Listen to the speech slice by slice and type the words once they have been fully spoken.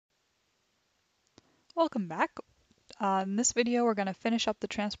Welcome back. In this video, we're going to finish up the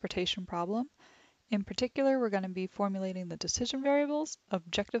transportation problem. In particular, we're going to be formulating the decision variables,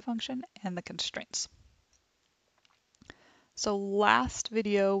 objective function, and the constraints. So last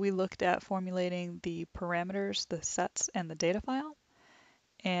video, we looked at formulating the parameters, the sets, and the data file.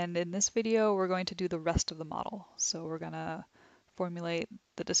 And in this video, we're going to do the rest of the model. So we're going to formulate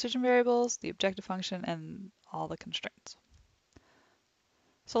the decision variables, the objective function, and all the constraints.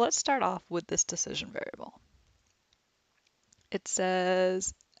 So let's start off with this decision variable. It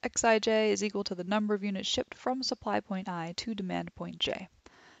says Xij is equal to the number of units shipped from supply point I to demand point J.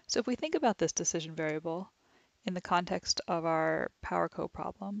 So if we think about this decision variable in the context of our PowerCo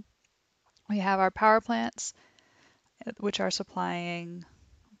problem, we have our power plants, which are supplying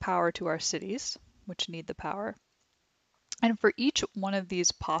power to our cities, which need the power. And for each one of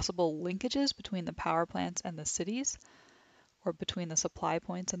these possible linkages between the power plants and the cities, or between the supply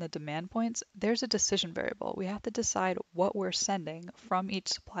points and the demand points, there's a decision variable. We have to decide what we're sending from each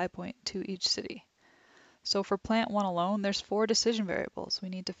supply point to each city. So for plant 1 alone, there's 4 decision variables. We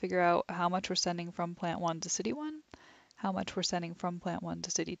need to figure out how much we're sending from plant 1 to city 1, how much we're sending from plant 1 to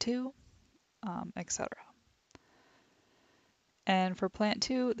city 2, etc. And for plant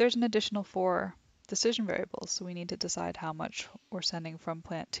 2, there's an additional 4 decision variables. So we need to decide how much we're sending from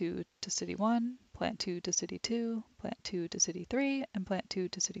plant 2 to city 1, plant 2 to city 2, plant 2 to city 3, and plant 2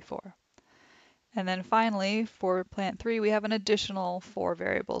 to city 4. And then finally, for plant 3, we have an additional 4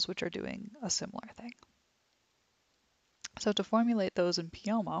 variables which are doing a similar thing. So to formulate those in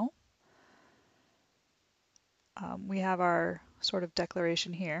Pyomo, we have our sort of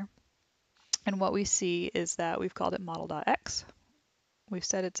declaration here. And what we see is that we've called it model.x. We've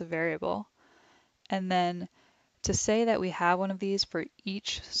said it's a variable. And then to say that we have one of these for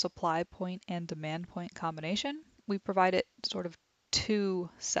each supply point and demand point combination, we provide it sort of 2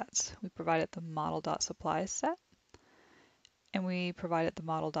 sets. We provide it the model.supply set, and we provide it the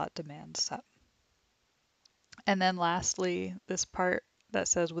model.demand set. And then lastly, this part that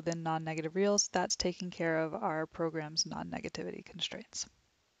says within non-negative reals, that's taking care of our program's non-negativity constraints.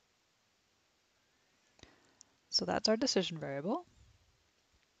 So that's our decision variable.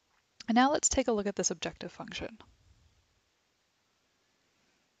 And now let's take a look at this objective function.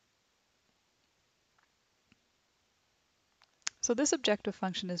 So this objective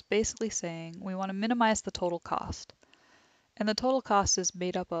function is basically saying we want to minimize the total cost. And the total cost is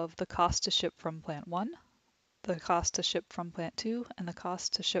made up of the cost to ship from plant 1, the cost to ship from plant 2, and the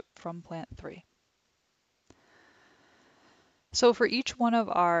cost to ship from plant 3. So for each one of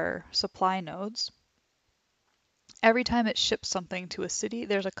our supply nodes, every time it ships something to a city,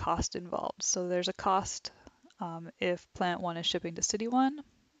 there's a cost involved. So there's a cost if plant 1 is shipping to city 1,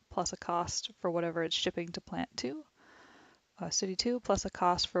 plus a cost for whatever it's shipping to plant 2, city 2, plus a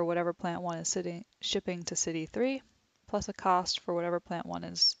cost for whatever plant 1 is shipping to city 3, plus a cost for whatever plant 1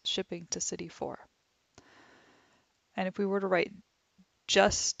 is shipping to city 4. And if we were to write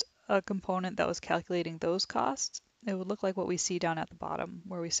just a component that was calculating those costs, it would look like what we see down at the bottom,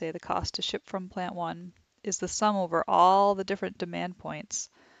 where we say the cost to ship from plant 1 is the sum over all the different demand points,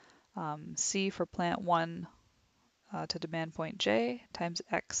 C for plant 1 to demand point J times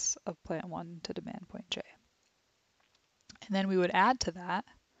X of plant 1 to demand point J. And then we would add to that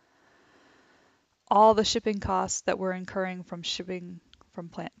all the shipping costs that we're incurring from shipping from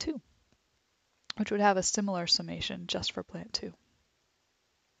plant 2, which would have a similar summation just for plant 2.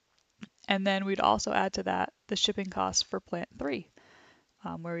 And then we'd also add to that the shipping costs for plant 3,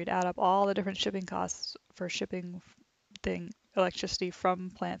 where we'd add up all the different shipping costs for shipping electricity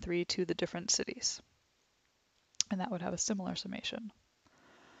from plant 3 to the different cities. And that would have a similar summation.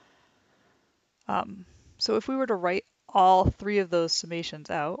 So if we were to write all 3 of those summations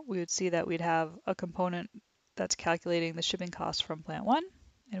out, we would see that we'd have a component that's calculating the shipping costs from plant 1,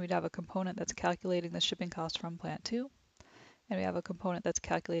 and we'd have a component that's calculating the shipping costs from plant 2, and we have a component that's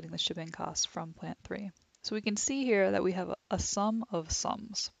calculating the shipping costs from plant 3. So we can see here that we have a sum of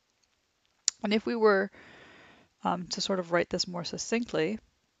sums. And if we were to sort of write this more succinctly,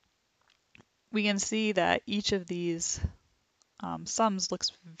 we can see that each of these sums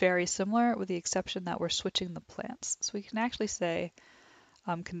looks very similar, with the exception that we're switching the plants. So we can actually say,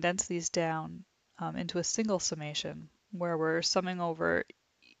 condense these down into a single summation, where we're summing over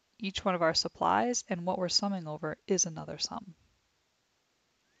each one of our supplies, and what we're summing over is another sum.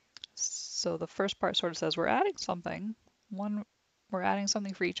 So the first part sort of says we're adding something. We're adding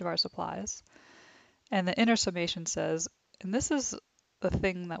something for each of our supplies. And the inner summation says, and this is the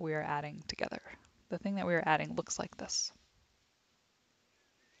thing that we are adding together. The thing that we are adding looks like this.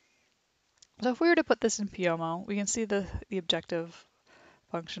 So if we were to put this in Pyomo, we can see the objective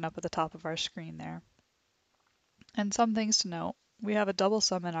function up at the top of our screen there. And some things to note. We have a double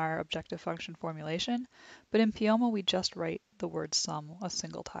sum in our objective function formulation, but in Pyomo we just write the word sum a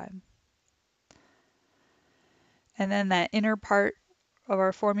single time. And then that inner part of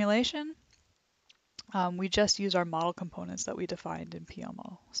our formulation, we just use our model components that we defined in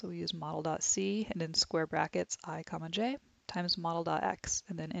Pyomo. So we use model.c and in square brackets I comma j times model.x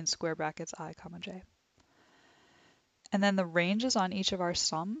and then in square brackets I comma j. And then the ranges on each of our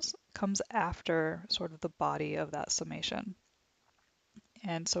sums comes after sort of the body of that summation.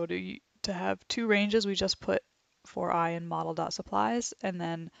 And so to have two ranges, we just put for I in model.supplies, and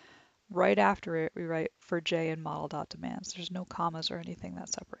then right after it, we write for j in model.demands. There's no commas or anything that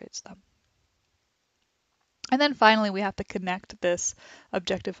separates them. And then finally, we have to connect this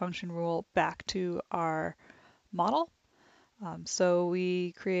objective function rule back to our model. So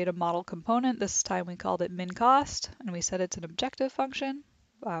we create a model component. This time we called it min cost, and we said it's an objective function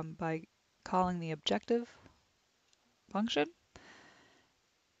by calling the objective function.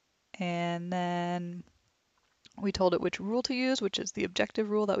 And then we told it which rule to use, which is the objective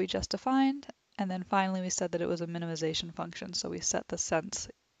rule that we just defined. And then finally we said that it was a minimization function, so we set the sense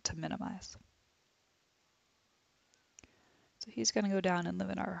to minimize. So he's going to go down and live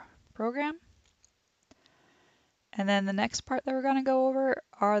in our program. And then the next part that we're going to go over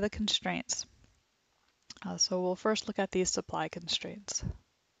are the constraints. So we'll first look at these supply constraints.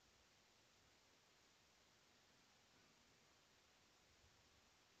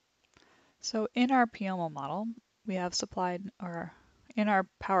 So in our Pyomo model, we have in our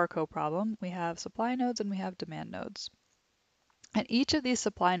PowerCo problem, we have supply nodes and we have demand nodes. And each of these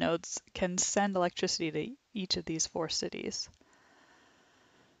supply nodes can send electricity to each of these 4 cities.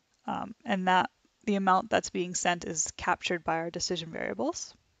 And that the amount that's being sent is captured by our decision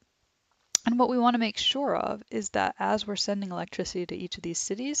variables. And what we want to make sure of is that as we're sending electricity to each of these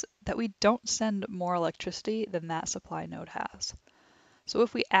cities, that we don't send more electricity than that supply node has. So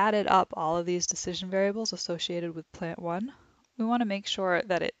if we added up all of these decision variables associated with plant 1, we want to make sure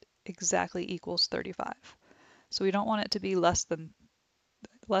that it exactly equals 35. So we don't want it to be less than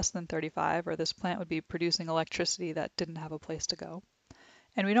 35, or this plant would be producing electricity that didn't have a place to go.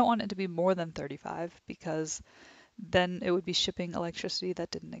 And we don't want it to be more than 35 because then it would be shipping electricity that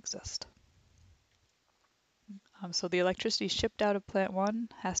didn't exist. So the electricity shipped out of plant 1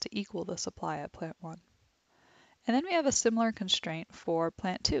 has to equal the supply at plant 1. And then we have a similar constraint for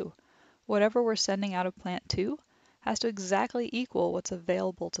plant 2. Whatever we're sending out of plant 2 has to exactly equal what's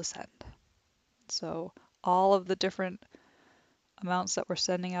available to send. So all of the different amounts that we're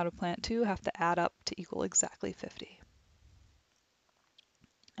sending out of plant 2 have to add up to equal exactly 50.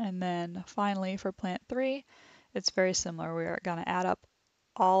 And then finally for plant 3, it's very similar. We are going to add up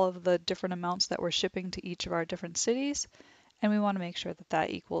all of the different amounts that we're shipping to each of our different cities, and we want to make sure that that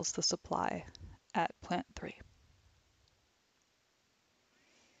equals the supply at plant 3.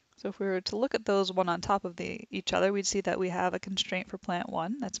 So if we were to look at those one on top of each other, we'd see that we have a constraint for plant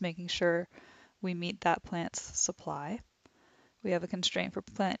 1 that's making sure we meet that plant's supply. We have a constraint for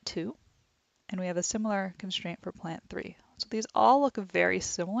plant 2, and we have a similar constraint for plant 3. So these all look very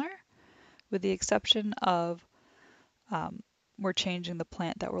similar, with the exception of we're changing the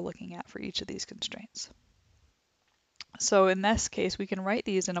plant that we're looking at for each of these constraints. So in this case, we can write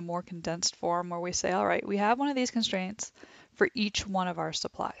these in a more condensed form where we say, all right, we have one of these constraints for each one of our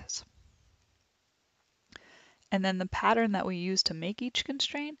supplies. And then the pattern that we use to make each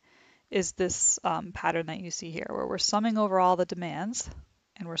constraint is this pattern that you see here, where we're summing over all the demands,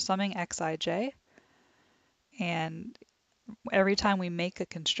 and we're summing xij, and every time we make a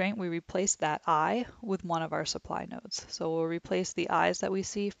constraint, we replace that I with one of our supply nodes. So we'll replace the I's that we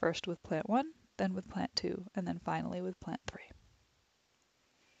see first with plant 1, then with plant 2, and then finally with plant 3.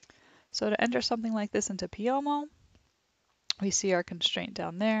 So to enter something like this into Pyomo, we see our constraint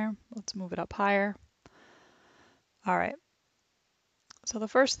down there. Let's move it up higher. All right. So the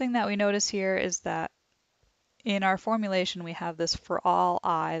first thing that we notice here is that in our formulation, we have this for all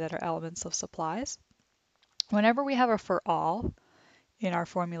I that are elements of supplies. Whenever we have a for all in our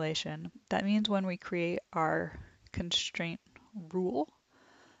formulation, that means when we create our constraint rule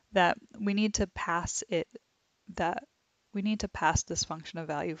that we need to pass this function a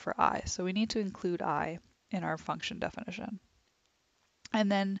value for I. So we need to include I in our function definition. And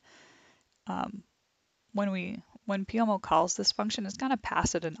then when Pyomo calls this function, it's going to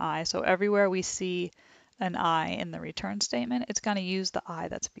pass it an I. So everywhere we see an I in the return statement, it's going to use the I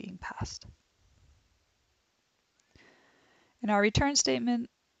that's being passed. In our return statement,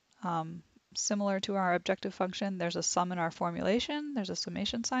 similar to our objective function, there's a sum in our formulation. There's a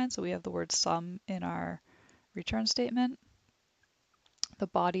summation sign, so we have the word sum in our return statement. The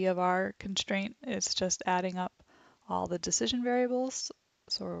body of our constraint is just adding up all the decision variables.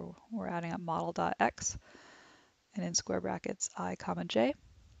 So we're adding up model.x and in square brackets I comma j.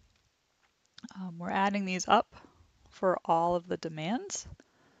 We're adding these up for all of the demands,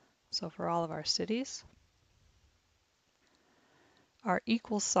 so for all of our cities. Our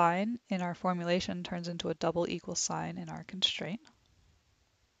equal sign in our formulation turns into a double equal sign in our constraint.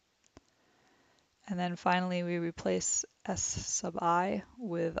 And then finally we replace s sub I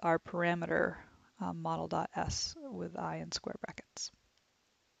with our parameter model.s with I in square brackets.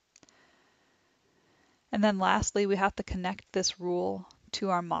 And then lastly, we have to connect this rule to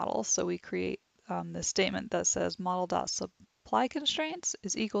our model. So we create this statement that says model.supply constraints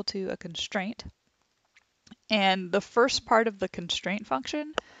is equal to a constraint. And the first part of the constraint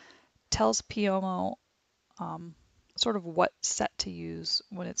function tells Pyomo sort of what set to use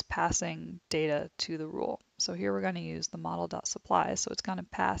when it's passing data to the rule. So here we're going to use the model.supply. So it's going to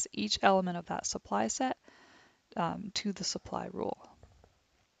pass each element of that supply set to the supply rule.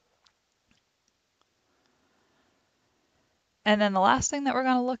 And then the last thing that we're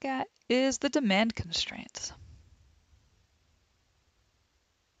going to look at is the demand constraints.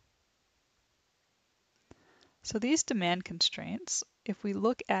 So these demand constraints, if we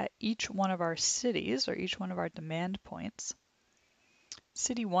look at each one of our cities or each one of our demand points,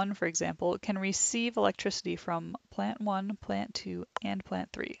 City 1, for example, can receive electricity from Plant 1, Plant 2, and Plant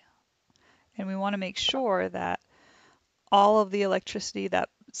 3. And we want to make sure that all of the electricity that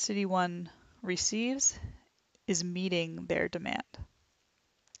City 1 receives is meeting their demand.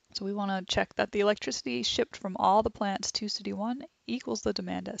 So we want to check that the electricity shipped from all the plants to City 1 equals the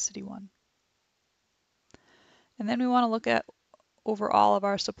demand at City 1. And then we want to look at over all of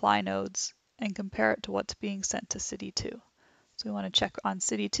our supply nodes and compare it to what's being sent to City 2. So we want to check on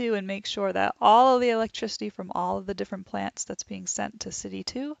City 2 and make sure that all of the electricity from all of the different plants that's being sent to City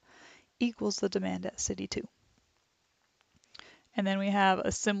 2 equals the demand at City 2. And then we have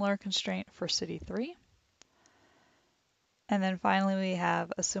a similar constraint for City 3. And then finally we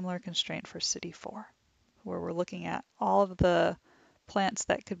have a similar constraint for City 4, where we're looking at all of the plants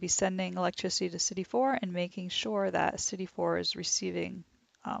that could be sending electricity to City 4 and making sure that City 4 is receiving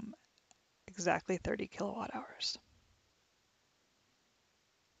exactly 30 kilowatt hours.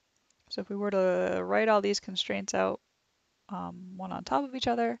 So if we were to write all these constraints out one on top of each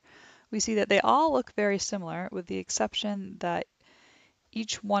other, we see that they all look very similar with the exception that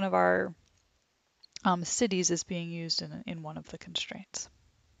each one of our cities is being used in one of the constraints.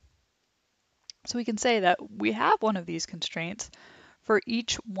 So we can say that we have one of these constraints for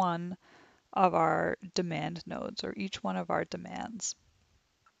each one of our demand nodes or each one of our demands.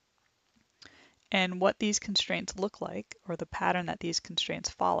 And what these constraints look like, or the pattern that these constraints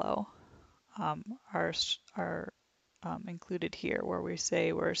follow, are included here, where we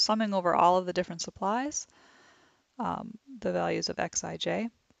say we're summing over all of the different supplies, the values of xij,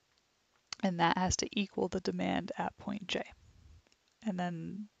 and that has to equal the demand at point j. And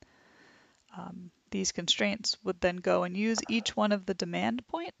then these constraints would then go and use each one of the demand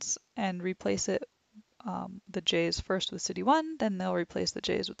points and replace it, the j's first with City 1, then they'll replace the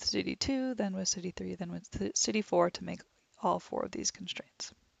j's with City 2, then with City 3, then with City 4 to make all four of these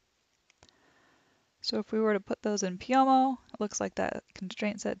constraints. So if we were to put those in Pyomo, it looks like that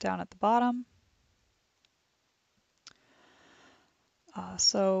constraint set down at the bottom.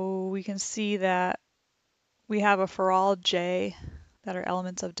 So we can see that we have a for all j that are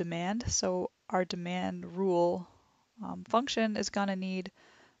elements of demand. So our demand rule function is going to need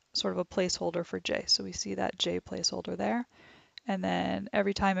sort of a placeholder for j. So we see that j placeholder there. And then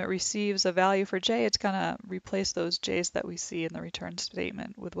every time it receives a value for j, it's going to replace those j's that we see in the return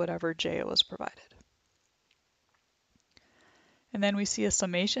statement with whatever j it was provided. And then we see a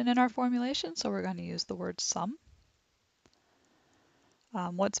summation in our formulation, so we're going to use the word sum.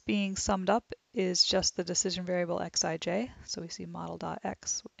 What's being summed up is just the decision variable xij, so we see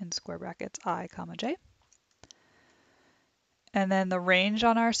model.x in square brackets I comma j. And then the range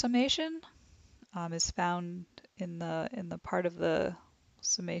on our summation is found in the part of the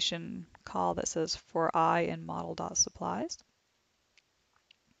summation call that says for I in model.supplies.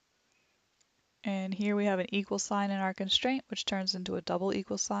 And here we have an equal sign in our constraint, which turns into a double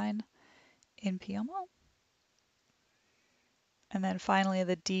equal sign in Pyomo. And then finally,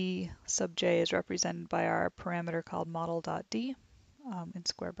 the d sub j is represented by our parameter called model.d in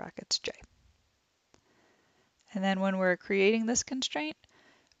square brackets j. And then when we're creating this constraint,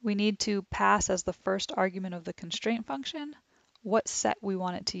 we need to pass as the first argument of the constraint function what set we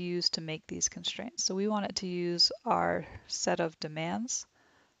want it to use to make these constraints. So we want it to use our set of demands.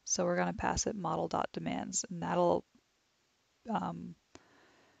 So we're going to pass it model.demands, and that'll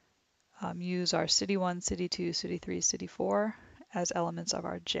use our city 1, city 2, city 3, city 4 as elements of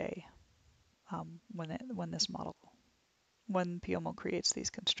our J when Pyomo creates these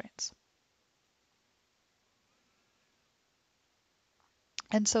constraints.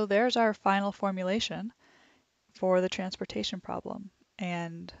 And so there's our final formulation for the transportation problem.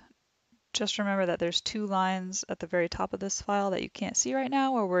 And just remember that there's 2 lines at the very top of this file that you can't see right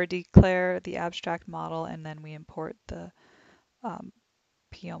now, where we declare the abstract model and then we import the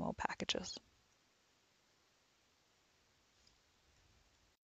Pyomo packages.